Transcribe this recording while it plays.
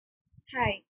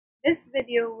Hi, this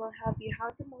video will help you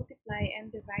how to multiply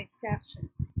and divide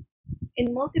fractions.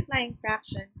 In multiplying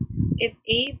fractions, if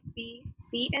a, b,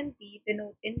 c, and d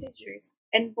denote integers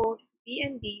and both b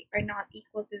and d are not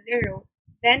equal to 0,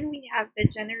 then we have the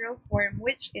general form,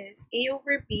 which is a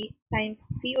over b times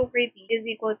c over d is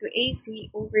equal to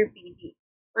ac over bd.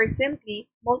 Or simply,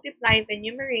 multiply the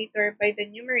numerator by the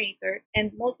numerator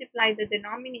and multiply the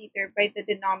denominator by the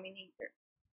denominator.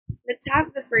 Let's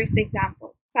have the first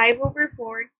example. 5 over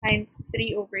 4 times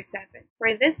 3 over 7.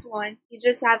 For this one, you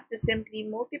just have to simply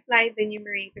multiply the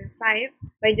numerator 5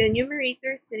 by the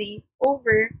numerator 3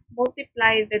 over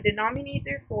multiply the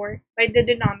denominator 4 by the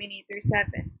denominator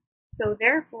 7. So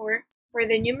therefore, for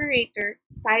the numerator,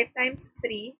 5 times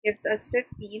 3 gives us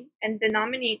 15 and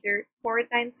denominator 4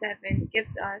 times 7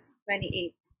 gives us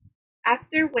 28.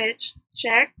 After which,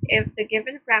 check if the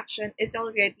given fraction is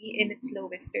already in its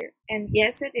lowest term. And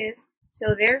yes, it is.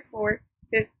 So therefore,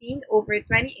 15 over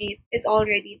 28 is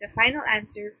already the final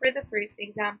answer for the first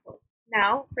example.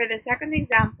 Now, for the second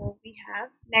example, we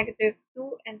have negative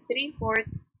 2 and 3/4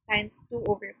 times 2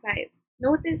 over 5.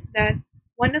 Notice that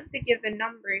one of the given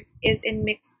numbers is in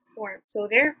mixed form. So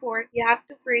therefore, you have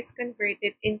to first convert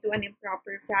it into an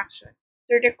improper fraction.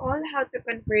 To recall how to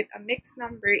convert a mixed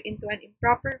number into an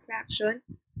improper fraction,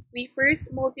 we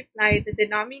first multiply the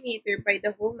denominator by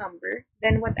the whole number,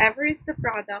 then whatever is the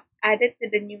product, add it to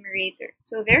the numerator.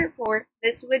 So therefore,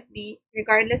 this would be,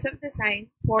 regardless of the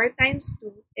sign, 4 times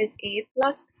 2 is 8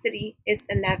 plus 3 is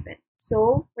 11.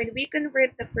 So, when we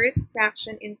convert the first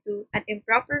fraction into an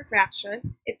improper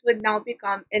fraction, it would now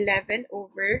become 11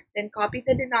 over, then copy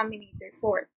the denominator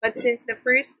 4. But since the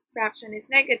first fraction is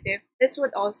negative, this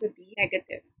would also be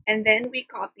negative. And then we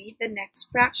copy the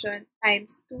next fraction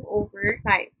times 2 over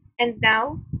 5. And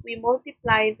now, we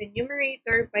multiply the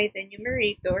numerator by the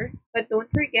numerator, but don't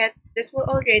forget, this will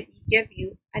already give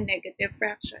you a negative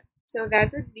fraction. So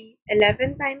that would be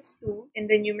 11 times 2 in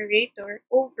the numerator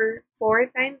over 4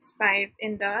 times 5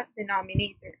 in the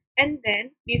denominator. And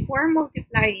then, before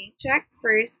multiplying, check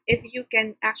first if you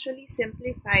can actually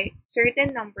simplify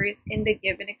certain numbers in the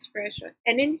given expression.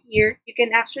 And in here, you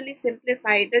can actually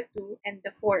simplify the 2 and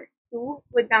the 4. 2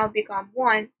 would now become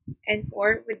 1 and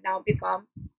 4 would now become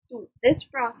 2. This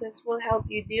process will help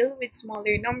you deal with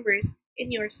smaller numbers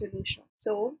in your solution.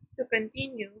 So, to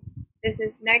continue, this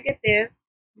is negative.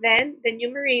 Then the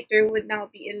numerator would now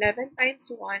be 11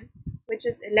 times 1, which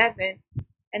is 11,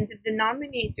 and the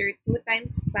denominator 2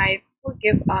 times 5 will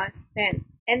give us 10.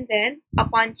 And then,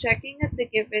 upon checking at the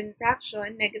given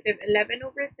fraction, negative 11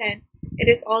 over 10, it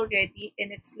is already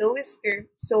in its lowest term,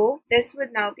 so this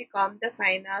would now become the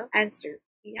final answer.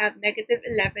 We have negative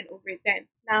 11 over 10.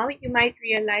 Now, you might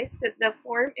realize that the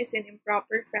form is an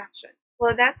improper fraction.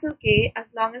 Well, that's okay as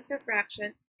long as the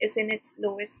fraction is in its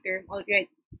lowest term already.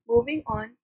 Moving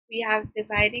on, we have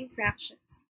dividing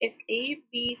fractions. If a,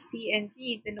 b, c, and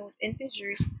d denote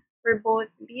integers where both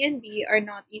b and d are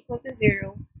not equal to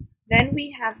 0, then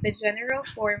we have the general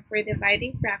form for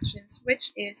dividing fractions,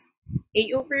 which is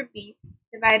a over b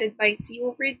divided by c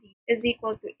over d is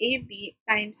equal to ab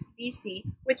times dc,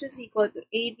 which is equal to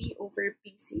ad over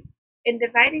bc. In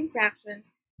dividing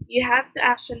fractions, you have to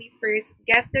actually first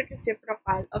get the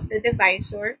reciprocal of the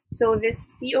divisor. So this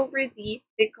c over d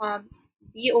becomes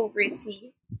d over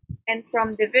c. And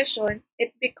from division,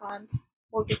 it becomes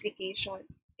multiplication.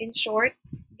 In short,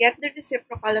 get the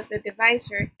reciprocal of the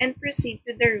divisor and proceed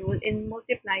to the rule in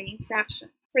multiplying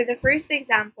fractions. For the first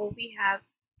example, we have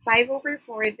 5 over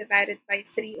 4 divided by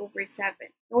 3 over 7.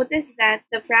 Notice that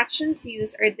the fractions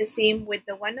used are the same with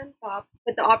the one on top,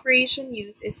 but the operation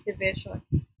used is division.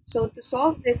 So to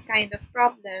solve this kind of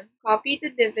problem, copy the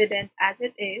dividend as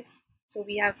it is. So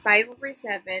we have 5 over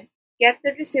 7. Get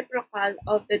the reciprocal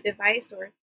of the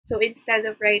divisor. So instead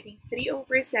of writing 3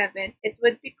 over 7, it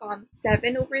would become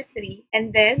 7 over 3.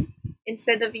 And then,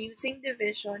 instead of using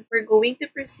division, we're going to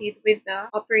proceed with the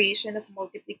operation of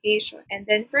multiplication. And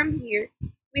then from here,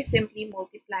 we simply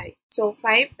multiply. So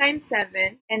 5 times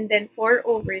 7 and then 4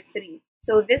 over 3.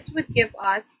 So this would give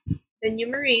us the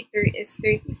numerator is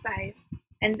 35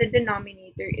 and the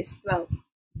denominator is 12.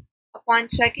 Upon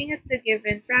checking at the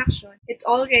given fraction, it's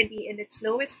already in its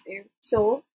lowest term.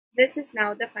 So this is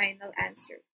now the final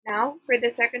answer. Now, for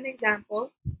the second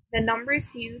example, the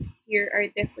numbers used here are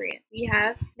different. We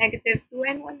have negative 2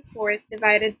 and 1/4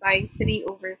 divided by 3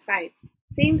 over 5.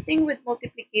 Same thing with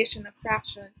multiplication of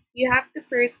fractions. You have to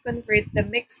first convert the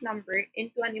mixed number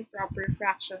into an improper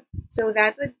fraction. So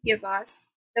that would give us,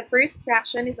 the first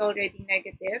fraction is already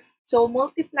negative. So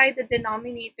multiply the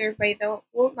denominator by the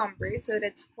whole number. So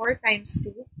that's 4 times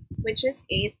 2, which is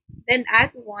 8. Then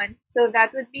add 1. So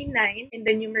that would be 9 in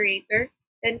the numerator.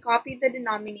 then copy the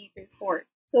denominator 4.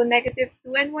 So negative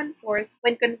 2 and 1/4,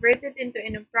 when converted into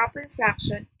an improper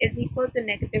fraction, is equal to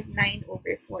negative 9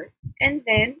 over 4. And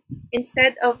then,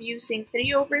 instead of using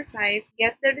 3 over 5,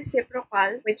 get the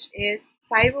reciprocal, which is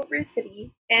 5 over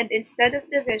 3, and instead of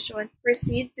division,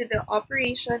 proceed to the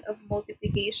operation of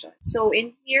multiplication. So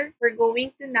in here, we're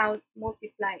going to now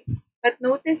multiply. But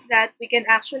notice that we can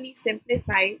actually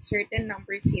simplify certain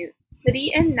numbers here.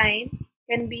 3 and 9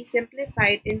 can be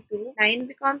simplified into 9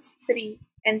 becomes 3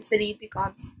 and 3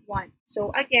 becomes 1.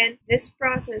 So again, this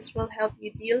process will help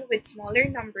you deal with smaller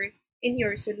numbers in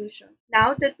your solution.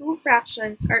 Now the two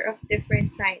fractions are of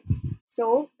different signs,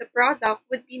 so the product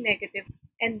would be negative.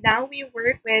 And now we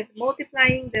work with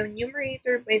multiplying the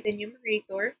numerator by the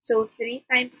numerator. So 3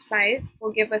 times 5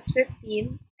 will give us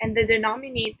 15, and the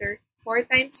denominator 4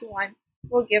 times 1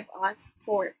 will give us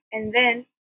 4. And then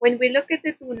when we look at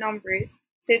the two numbers,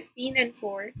 15 and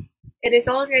 4, it is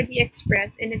already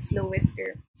expressed in its lowest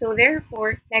term. So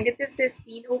therefore, negative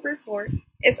 15 over 4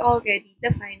 is already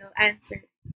the final answer.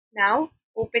 Now,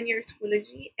 open your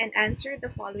Schoology and answer the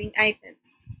following items.